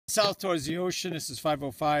South towards the ocean. This is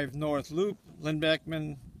 505 North Loop, Lynn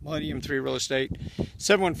Beckman, Millennium 3 Real Estate,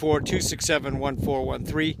 714-267-1413. I'm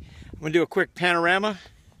going to do a quick panorama.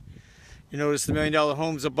 You notice the $1 million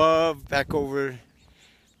homes above, back over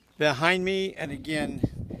behind me, and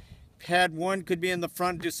again, pad 1 could be in the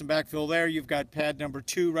front, do some backfill there. You've got pad number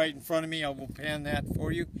 2 right in front of me. I will pan that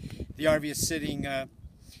for you. The RV is sitting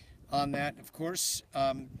on that, of course.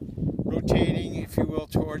 Rotating, if you will,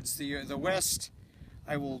 towards the west.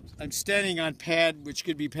 I'm standing on pad, which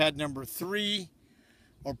could be pad number 3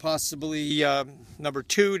 or possibly number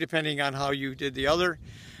 2, depending on how you did the other.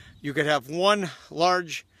 You could have one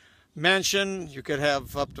large mansion, you could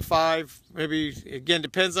have up to 5, maybe, again,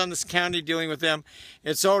 depends on this county, dealing with them.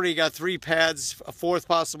 It's already got 3 pads, a 4th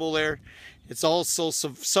possible there. It's also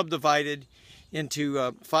subdivided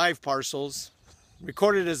into 5 parcels,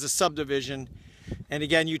 recorded as a subdivision. And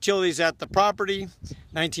again, utilities at the property,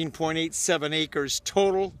 19.87 acres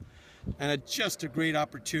total, and just a great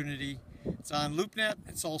opportunity. It's on LoopNet.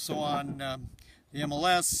 It's also on the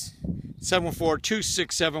MLS,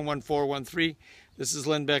 714-267-1413. This is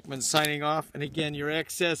Lynn Beckman signing off. And again, your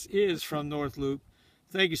access is from North Loop.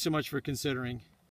 Thank you so much for considering.